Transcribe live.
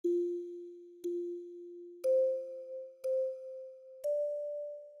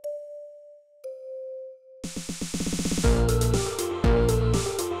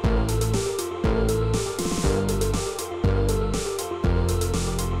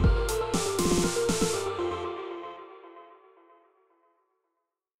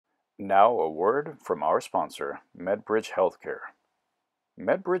Now, a word from our sponsor, Medbridge Healthcare.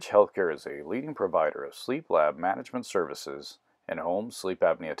 Medbridge Healthcare is a leading provider of sleep lab management services and home sleep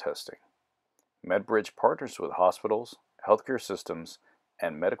apnea testing. Medbridge partners with hospitals, healthcare systems,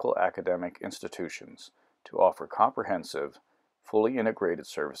 and medical academic institutions to offer comprehensive, fully integrated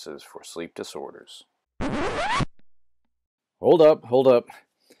services for sleep disorders. Hold up.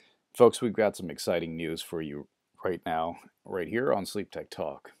 Folks, we've got some exciting news for you right now, right here on Sleep Tech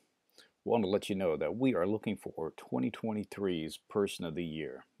Talk. Want to let you know that we are looking for 2023's Person of the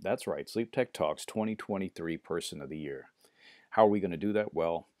Year. That's right, Sleep Tech Talk's 2023 Person of the Year. How are we going to do that?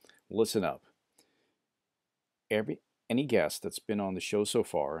 Well, listen up. Any guest that's been on the show so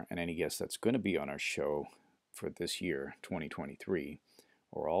far, and any guest that's going to be on our show for this year, 2023,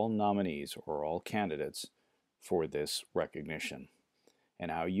 are all nominees or all candidates for this recognition. And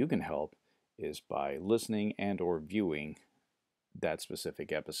how you can help is by listening and or viewing that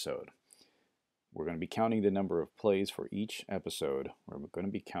specific episode. We're going to be counting the number of plays for each episode. We're going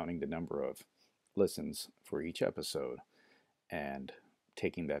to be counting the number of listens for each episode and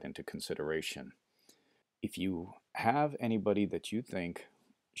taking that into consideration. If you have anybody that you think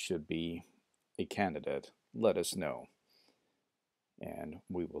should be a candidate, let us know. And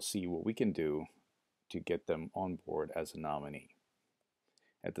we will see what we can do to get them on board as a nominee.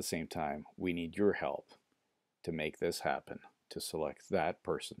 At the same time, we need your help to make this happen, to select that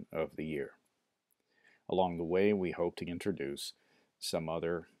Person of the Year. Along the way, we hope to introduce some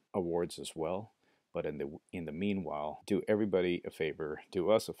other awards as well, but in the meanwhile, do everybody a favor, do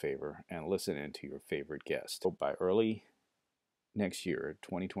us a favor, and listen in to your favorite guest. So by early next year,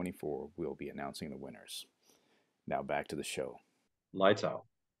 2024, we'll be announcing the winners. Now back to the show. Lights out.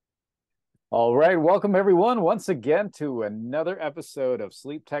 All right, welcome everyone once again to another episode of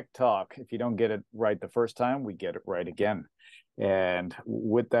Sleep Tech Talk. If you don't get it right the first time, we get it right again. And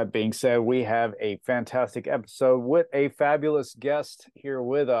with that being said, we have a fantastic episode with a fabulous guest here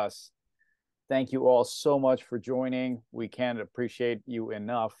with us. Thank you all so much for joining. We can't appreciate you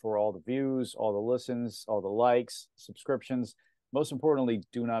enough for all the views, all the listens, all the likes, subscriptions. Most importantly,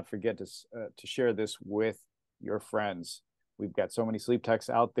 do not forget to share this with your friends. We've got so many sleep techs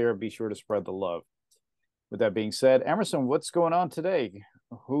out there. Be sure to spread the love. With that being said, Emerson, what's going on today?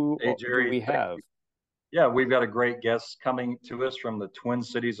 Who Jerry, do we have? Yeah, we've got a great guest coming to us from the Twin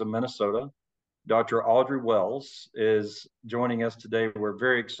Cities of Minnesota. Dr. Audrey Wells is joining us today. We're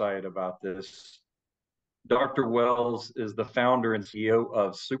very excited about this. Dr. Wells is the founder and CEO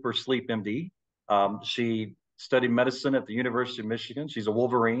of SuperSleepMD. She studied medicine at the University of Michigan. She's a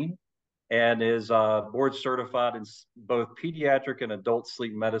Wolverine and is board certified in both pediatric and adult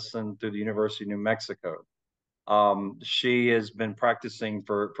sleep medicine through the University of New Mexico. She has been practicing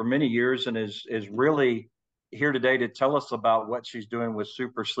for many years and is really here today to tell us about what she's doing with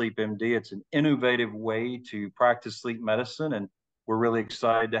SuperSleepMD. It's an innovative way to practice sleep medicine, and we're really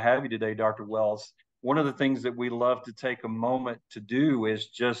excited to have you today, Dr. Wells. One of the things that we love to take a moment to do is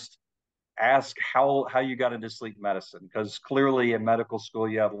just ask how you got into sleep medicine, because clearly in medical school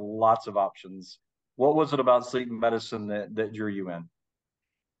you have lots of options. What was it about sleep medicine that drew you in?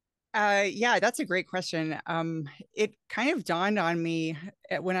 Yeah, that's a great question. It kind of dawned on me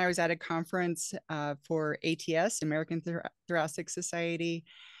when I was at a conference for ATS, American Thoracic Society.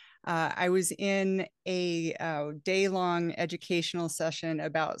 I was in a day-long educational session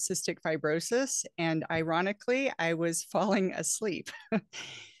about cystic fibrosis, and ironically, I was falling asleep.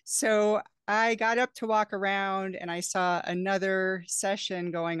 So I got up to walk around and I saw another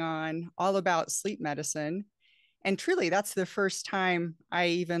session going on all about sleep medicine. And truly, that's the first time I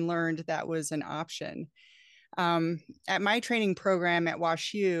even learned that was an option. At my training program at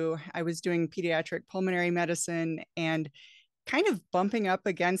WashU, I was doing pediatric pulmonary medicine and kind of bumping up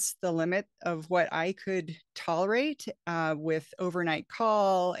against the limit of what I could tolerate with overnight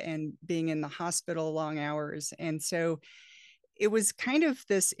call and being in the hospital long hours. And so it was kind of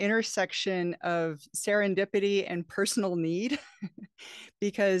this intersection of serendipity and personal need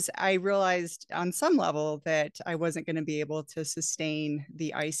because I realized on some level that I wasn't going to be able to sustain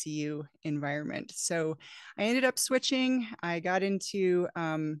the ICU environment. So I ended up switching. I got into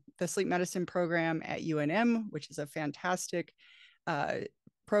the sleep medicine program at UNM, which is a fantastic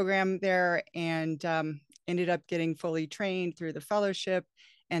program there, and ended up getting fully trained through the fellowship,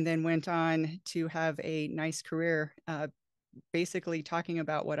 and then went on to have a nice career basically talking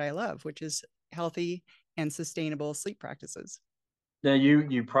about what I love, which is healthy and sustainable sleep practices. Now you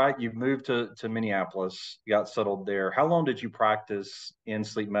moved to Minneapolis, got settled there. How long did you practice in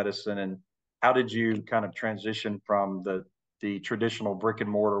sleep medicine, and how did you kind of transition from the traditional brick and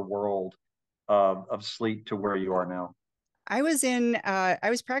mortar world of sleep to where you are now? I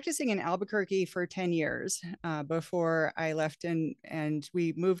was practicing in Albuquerque for 10 years before I left, and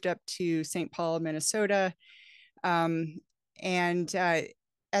we moved up to St. Paul, Minnesota. Um, and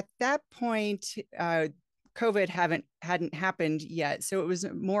at that point, COVID hadn't happened yet. So it was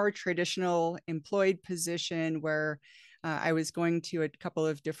a more traditional employed position where I was going to a couple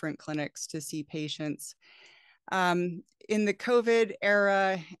of different clinics to see patients. In the COVID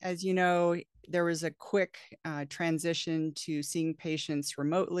era, as you know, there was a quick transition to seeing patients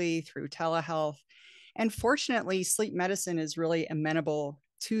remotely through telehealth. And fortunately, sleep medicine is really amenable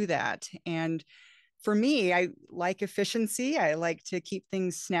to that. And for me, I like efficiency. I like to keep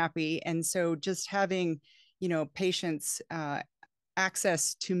things snappy. And so just having, patients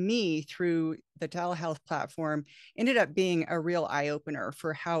access to me through the telehealth platform ended up being a real eye opener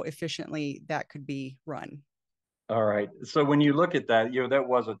for how efficiently that could be run. All right. So when you look at that, that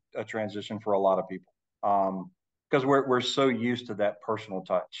was a transition for a lot of people, because we're so used to that personal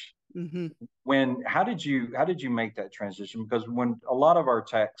touch. Mm-hmm. How did you make that transition? Because when a lot of our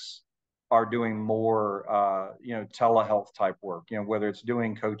techs are doing more, telehealth type work, whether it's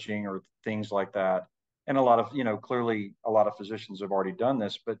doing coaching or things like that, and a lot of, clearly a lot of physicians have already done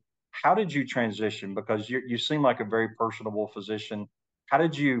this, but how did you transition? Because you seem like a very personable physician. How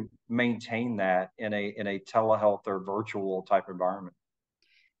did you maintain that in a telehealth or virtual type environment?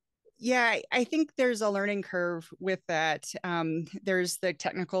 Yeah, I think there's a learning curve with that. There's the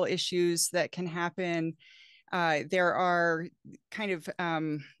technical issues that can happen. There are kind of,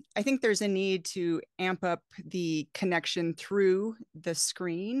 I think there's a need to amp up the connection through the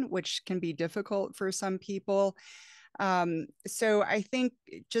screen, which can be difficult for some people. So I think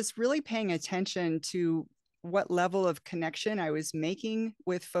just really paying attention to what level of connection I was making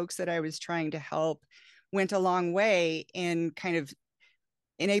with folks that I was trying to help went a long way in kind of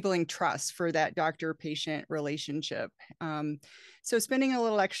enabling trust for that doctor-patient relationship. So spending a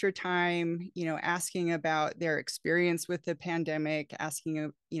little extra time, asking about their experience with the pandemic,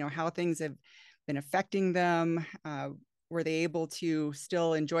 asking, how things have been affecting them. Were they able to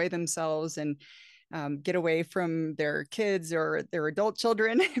still enjoy themselves and get away from their kids or their adult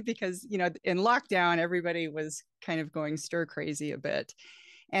children? Because, in lockdown, everybody was kind of going stir crazy a bit.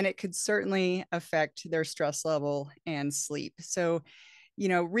 And it could certainly affect their stress level and sleep. So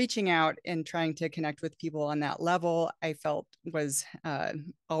reaching out and trying to connect with people on that level, I felt was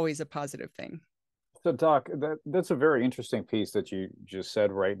always a positive thing. So, Doc, that's a very interesting piece that you just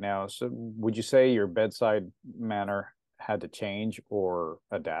said right now. So, would you say your bedside manner had to change or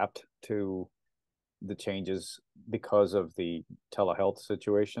adapt to the changes because of the telehealth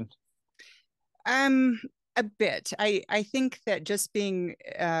situation? Um, a bit. I think that just being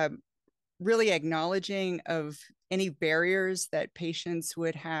really acknowledging of any barriers that patients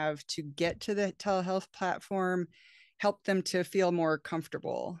would have to get to the telehealth platform help them to feel more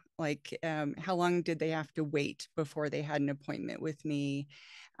comfortable. Like, how long did they have to wait before they had an appointment with me?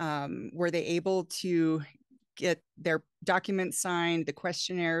 Were they able to get their documents signed, the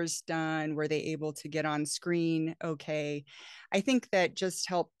questionnaires done? Were they able to get on screen? Okay. I think that just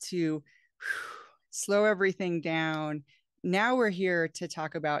helped to slow everything down. Now we're here to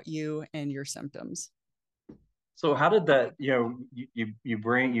talk about you and your symptoms. So how did that, you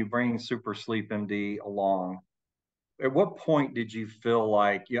bring SuperSleepMD along? At what point did you feel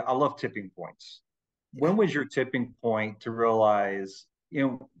like, I love tipping points. Yeah. When was your tipping point to realize,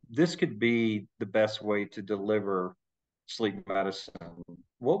 this could be the best way to deliver sleep medicine?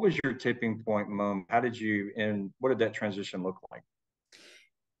 What was your tipping point moment? And what did that transition look like?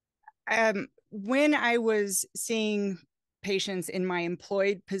 When I was seeing patients in my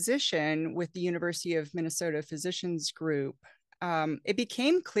employed position with the University of Minnesota Physicians Group, it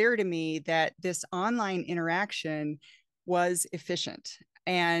became clear to me that this online interaction was efficient.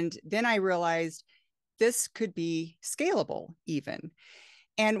 And then I realized this could be scalable even.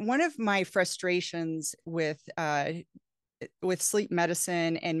 And one of my frustrations with sleep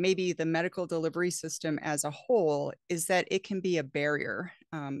medicine and maybe the medical delivery system as a whole is that it can be a barrier.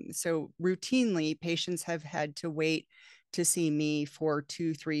 So routinely, patients have had to wait to see me for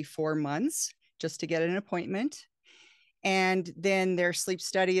 2, 3, 4 months just to get an appointment. And then their sleep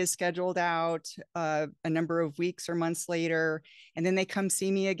study is scheduled out a number of weeks or months later. And then they come see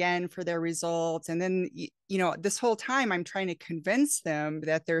me again for their results. And then, this whole time I'm trying to convince them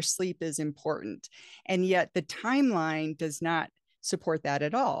that their sleep is important. And yet the timeline does not support that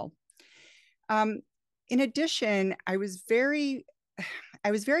at all. In addition, I was very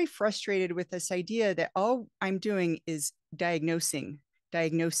frustrated with this idea that all I'm doing is diagnosing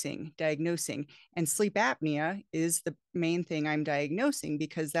diagnosing. And sleep apnea is the main thing I'm diagnosing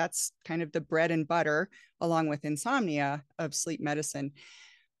because that's kind of the bread and butter, along with insomnia, of sleep medicine.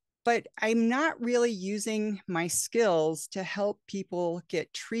 But I'm not really using my skills to help people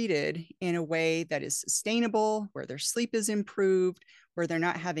get treated in a way that is sustainable, where their sleep is improved, where they're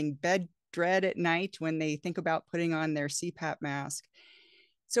not having bed dread at night when they think about putting on their CPAP mask.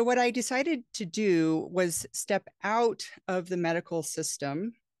 So, what I decided to do was step out of the medical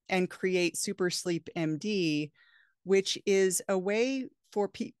system and create SuperSleepMD, which is a way for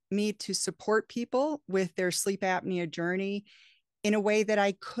me to support people with their sleep apnea journey in a way that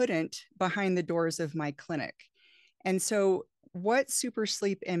I couldn't behind the doors of my clinic. And so, what Super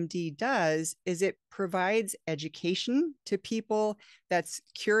Sleep MD does is it provides education to people that's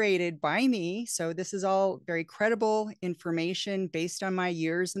curated by me. So, this is all very credible information based on my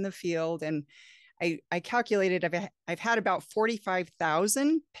years in the field. And I calculated I've had about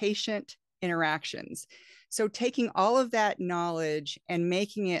 45,000 patient interactions. So, taking all of that knowledge and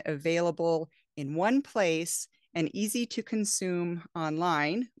making it available in one place and easy to consume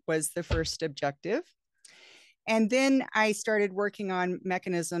online was the first objective. And then I started working on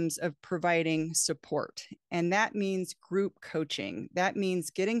mechanisms of providing support. And that means group coaching. That means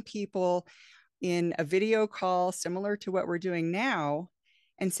getting people in a video call similar to what we're doing now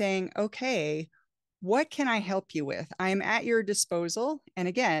and saying, okay, what can I help you with? I'm at your disposal. And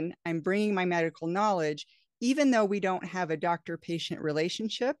again, I'm bringing my medical knowledge. Even though we don't have a doctor-patient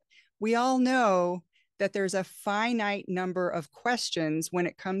relationship, we all know that there's a finite number of questions when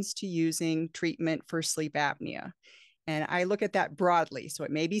it comes to using treatment for sleep apnea. And I look at that broadly. So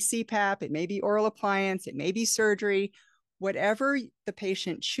it may be CPAP, it may be oral appliance, it may be surgery, whatever the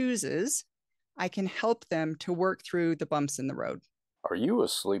patient chooses, I can help them to work through the bumps in the road. Are you a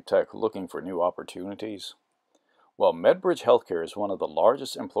sleep tech looking for new opportunities? Well, Medbridge Healthcare is one of the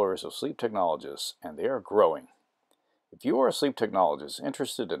largest employers of sleep technologists, and they are growing. If you are a sleep technologist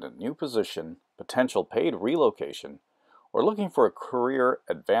interested in a new position, potential paid relocation, or looking for a career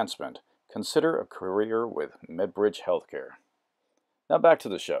advancement, consider a career with Medbridge Healthcare. Now back to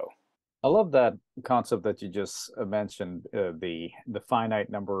the show. I love that concept that you just mentioned, the finite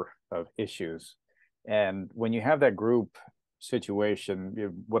number of issues. And when you have that group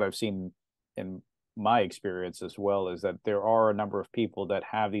situation, what I've seen in my experience as well is that there are a number of people that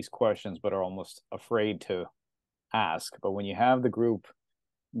have these questions but are almost afraid to ask. But when you have the group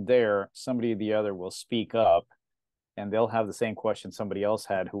there, somebody or the other will speak up, and they'll have the same question somebody else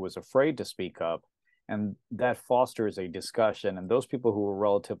had who was afraid to speak up, and that fosters a discussion, and those people who were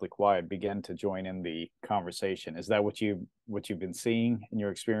relatively quiet begin to join in the conversation. Is that what you've been seeing in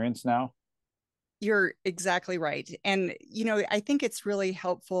your experience now? You're exactly right. And I think it's really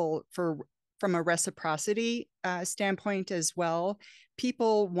helpful from a reciprocity standpoint as well.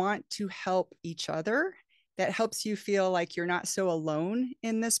 People want to help each other. That helps you feel like you're not so alone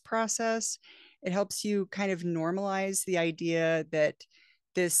in this process. It helps you kind of normalize the idea that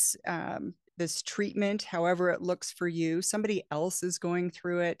this this treatment, however it looks for you, somebody else is going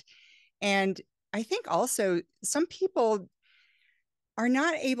through it. And I think also some people are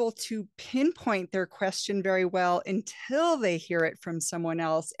not able to pinpoint their question very well until they hear it from someone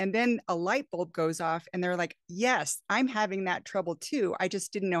else. And then a light bulb goes off and they're like, yes, I'm having that trouble too. I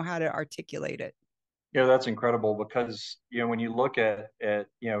just didn't know how to articulate it. That's incredible because, when you look at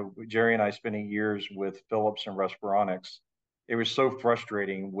Jerry and I spending years with Philips and Respironics, it was so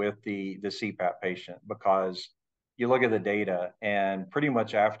frustrating with the CPAP patient because you look at the data and pretty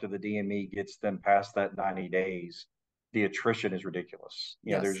much after the DME gets them past that 90 days, the attrition is ridiculous.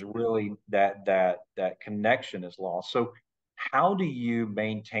 Yes. There's really that connection is lost. So how do you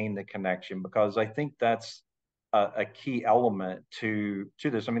maintain the connection? Because I think that's a key element to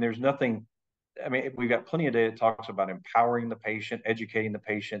this. I mean, there's nothing. I mean, we've got plenty of data that talks about empowering the patient, educating the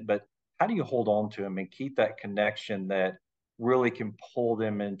patient, but how do you hold on to them and keep that connection that really can pull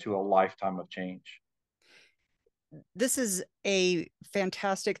them into a lifetime of change? This is a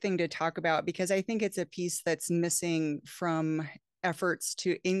fantastic thing to talk about because I think it's a piece that's missing from efforts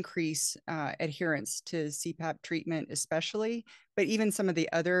to increase adherence to CPAP treatment, especially, but even some of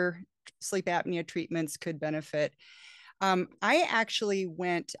the other sleep apnea treatments could benefit. I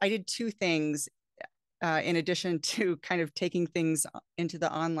did two things in addition to kind of taking things into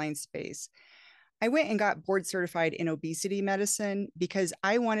the online space. I went and got board certified in obesity medicine because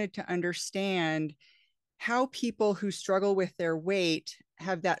I wanted to understand how people who struggle with their weight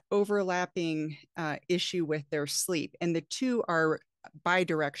have that overlapping issue with their sleep. And the two are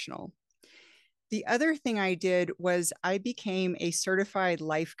bidirectional. The other thing I did was I became a certified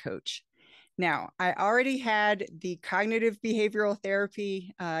life coach. Now, I already had the cognitive behavioral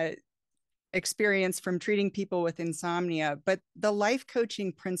therapy experience from treating people with insomnia, but the life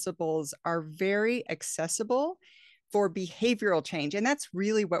coaching principles are very accessible for behavioral change. And that's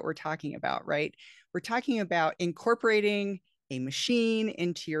really what we're talking about, right? We're talking about incorporating a machine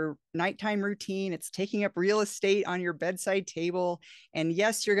into your nighttime routine. It's taking up real estate on your bedside table. And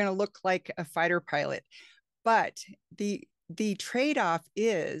yes, you're going to look like a fighter pilot, but the trade-off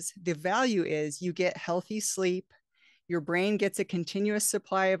is, the value is, you get healthy sleep, your brain gets a continuous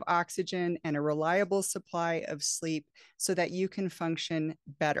supply of oxygen and a reliable supply of sleep so that you can function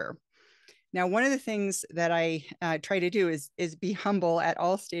better. Now, one of the things that I try to do is be humble at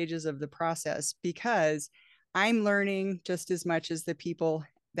all stages of the process, because I'm learning just as much as the people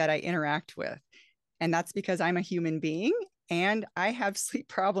that I interact with. And that's because I'm a human being and I have sleep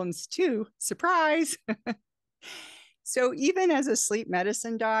problems too. Surprise. So even as a sleep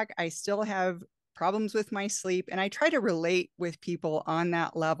medicine doc, I still have problems with my sleep. And I try to relate with people on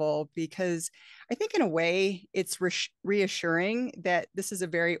that level, because I think in a way it's reassuring that this is a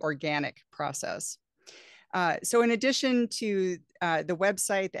very organic process. So in addition to the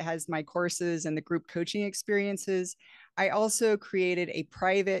website that has my courses and the group coaching experiences, I also created a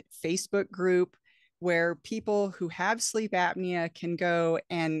private Facebook group where people who have sleep apnea can go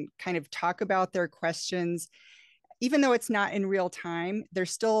and kind of talk about their questions. Even though it's not in real time,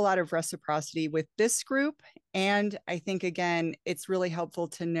 there's still a lot of reciprocity with this group. And I think, again, it's really helpful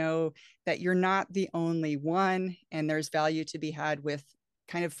to know that you're not the only one, and there's value to be had with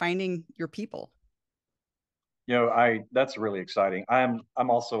kind of finding your people. That's really exciting. I'm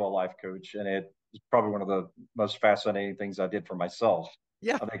also a life coach, and it's probably one of the most fascinating things I did for myself.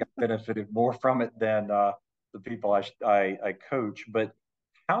 Yeah. I think I benefited more from it than the people I coach. But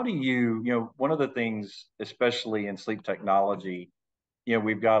how do one of the things, especially in sleep technology,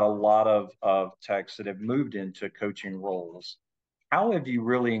 we've got a lot of techs that have moved into coaching roles. How have you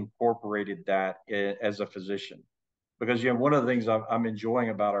really incorporated that as a physician? Because, one of the things I'm enjoying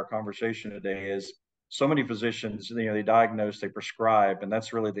about our conversation today is so many physicians, they diagnose, they prescribe, and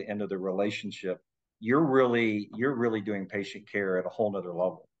that's really the end of the relationship. You're really doing patient care at a whole nother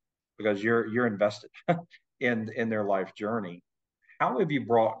level, because you're invested in their life journey. How have you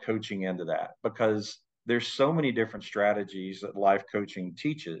brought coaching into that? Because there's so many different strategies that life coaching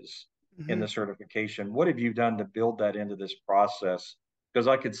teaches in the certification. What have you done to build that into this process? Because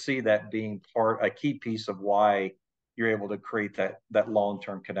I could see that being a key piece of why you're able to create that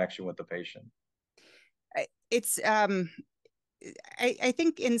long-term connection with the patient. It's I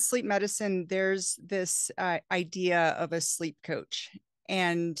think in sleep medicine, there's this idea of a sleep coach.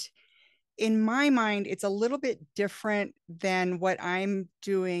 And in my mind, it's a little bit different than what I'm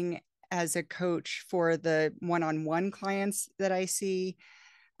doing as a coach for the one-on-one clients that I see.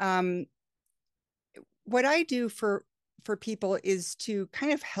 What I do for people is to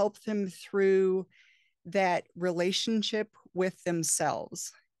kind of help them through that relationship with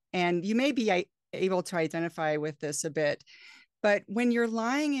themselves. And you may be able to identify with this a bit, but when you're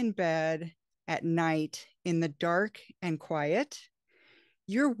lying in bed at night in the dark and quiet,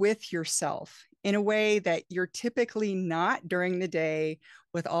 you're with yourself in a way that you're typically not during the day,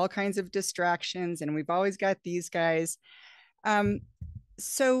 with all kinds of distractions. And we've always got these guys.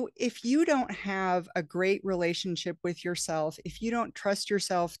 So if you don't have a great relationship with yourself, if you don't trust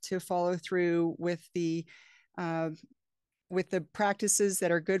yourself to follow through with the practices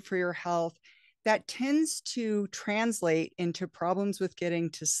that are good for your health, that tends to translate into problems with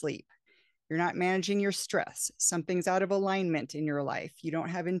getting to sleep. You're not managing your stress. Something's out of alignment in your life. You don't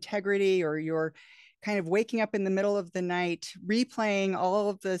have integrity, or you're kind of waking up in the middle of the night, replaying all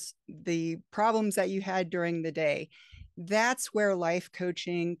of the problems that you had during the day. That's where life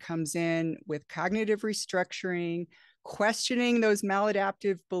coaching comes in, with cognitive restructuring, questioning those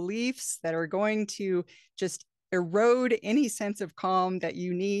maladaptive beliefs that are going to just erode any sense of calm that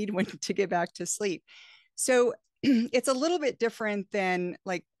you need to get back to sleep. So it's a little bit different than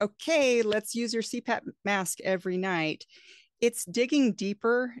like, okay, let's use your CPAP mask every night. It's digging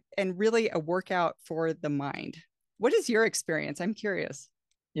deeper and really a workout for the mind. What is your experience? I'm curious.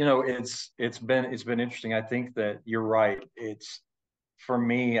 It's been interesting. I think that you're right. It's, for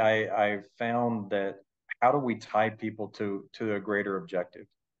me, I've found that, how do we tie people to a greater objective?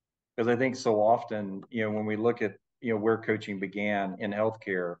 Because I think so often, when we look at where coaching began in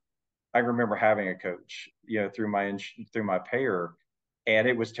healthcare, I remember having a coach, through my payer, and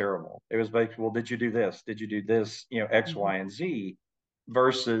it was terrible. It was basically, well, did you do this? Did you do this? X, Y, and Z,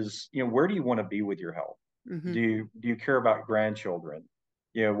 versus, where do you want to be with your health? Do you care about grandchildren?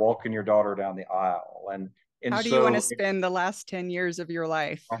 Walking your daughter down the aisle, and how do you want to spend the last 10 years of your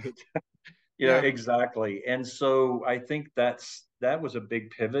life? right? Yeah. exactly. And so I think that was a big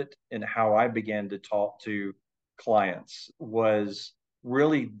pivot in how I began to talk to clients, was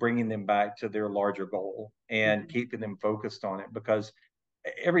really bringing them back to their larger goal and keeping them focused on it, because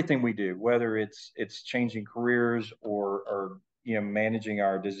everything we do, whether it's changing careers or managing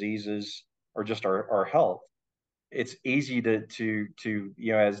our diseases or just our health, it's easy to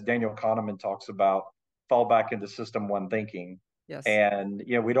as Daniel Kahneman talks about, fall back into system one thinking. Yes. And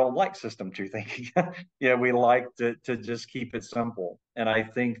we don't like system two thinking. We like to just keep it simple. And I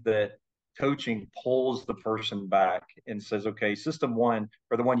think that coaching pulls the person back and says, okay, system one,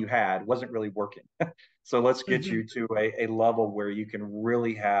 or the one you had, wasn't really working. So let's get you to a level where you can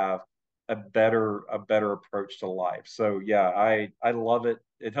really have a better approach to life. So yeah, I love it.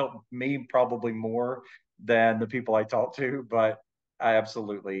 It helped me probably more than the people I talk to, but I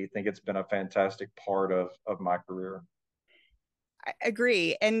absolutely think it's been a fantastic part of my career. I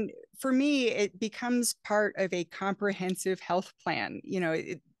agree. And for me, it becomes part of a comprehensive health plan.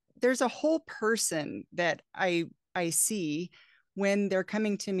 There's a whole person that I see when they're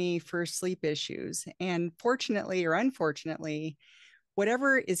coming to me for sleep issues. And fortunately or unfortunately,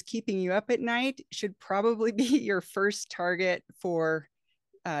 whatever is keeping you up at night should probably be your first target for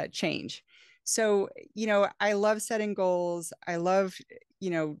change. So, I love setting goals. I love,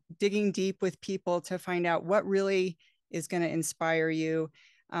 digging deep with people to find out what really is going to inspire you.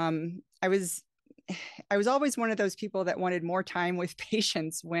 I was always one of those people that wanted more time with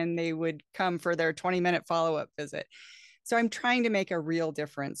patients when they would come for their 20-minute follow-up visit. So I'm trying to make a real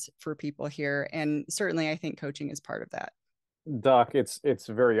difference for people here. And certainly I think coaching is part of that. Doc, it's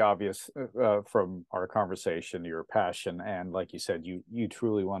very obvious from our conversation, your passion, and like you said, you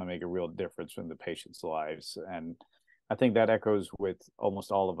truly want to make a real difference in the patients' lives, and I think that echoes with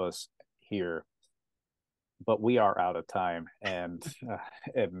almost all of us here. But we are out of time, and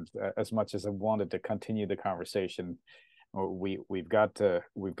as much as I wanted to continue the conversation, we've got to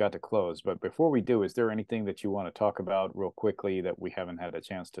close. But before we do, is there anything that you want to talk about real quickly that we haven't had a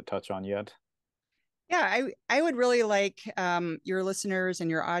chance to touch on yet? Yeah, I would really like your listeners and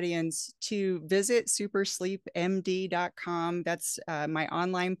your audience to visit supersleepmd.com. That's my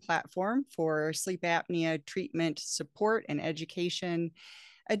online platform for sleep apnea treatment support and education.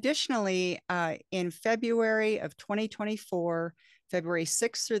 Additionally, in February of 2024, February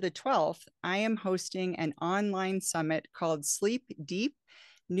 6th through the 12th, I am hosting an online summit called Sleep Deep: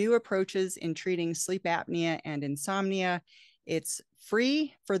 New Approaches in Treating Sleep Apnea and Insomnia. It's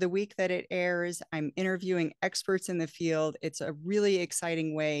free for the week that it airs. I'm interviewing experts in the field. It's a really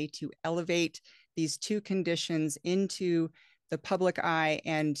exciting way to elevate these two conditions into the public eye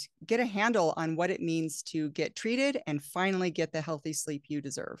and get a handle on what it means to get treated and finally get the healthy sleep you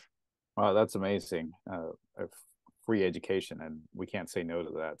deserve. Wow, that's amazing. Free education, and we can't say no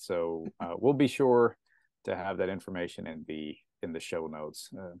to that. So we'll be sure to have that information in the show notes.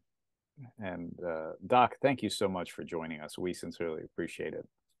 And Doc, thank you so much for joining us. We sincerely appreciate it.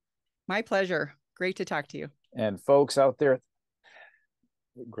 My pleasure. Great to talk to you. And folks out there,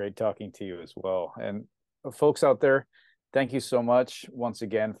 great talking to you as well. And folks out there, thank you so much once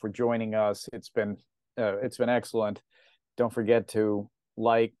again for joining us. It's been excellent. Don't forget to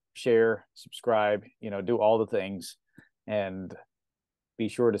like, share, subscribe, do all the things, and be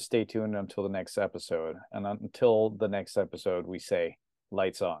sure to stay tuned until the next episode. And until the next episode, we say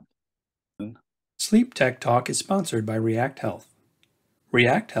lights on. Sleep Tech Talk is sponsored by React Health.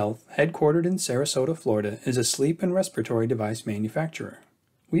 React Health, headquartered in Sarasota, Florida, is a sleep and respiratory device manufacturer.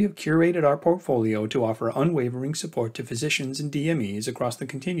 We have curated our portfolio to offer unwavering support to physicians and DMEs across the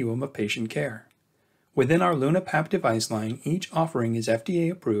continuum of patient care. Within our LunaPAP device line, each offering is FDA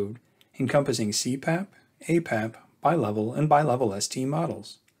approved, encompassing CPAP, APAP, bilevel, and bilevel ST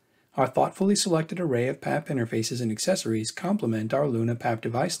models. Our thoughtfully selected array of PAP interfaces and accessories complement our LunaPAP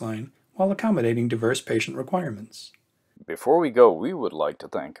device line while accommodating diverse patient requirements. Before we go, we would like to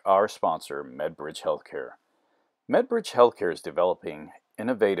thank our sponsor, Medbridge Healthcare. Medbridge Healthcare is developing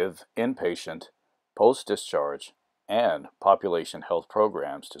innovative inpatient, post-discharge, and population health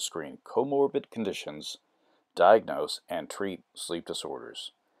programs to screen comorbid conditions, diagnose and treat sleep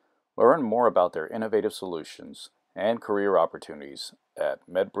disorders. Learn more about their innovative solutions and career opportunities at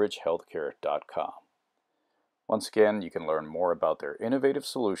medbridgehealthcare.com. Once again, you can learn more about their innovative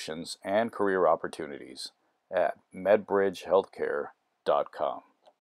solutions and career opportunities at medbridgehealthcare.com.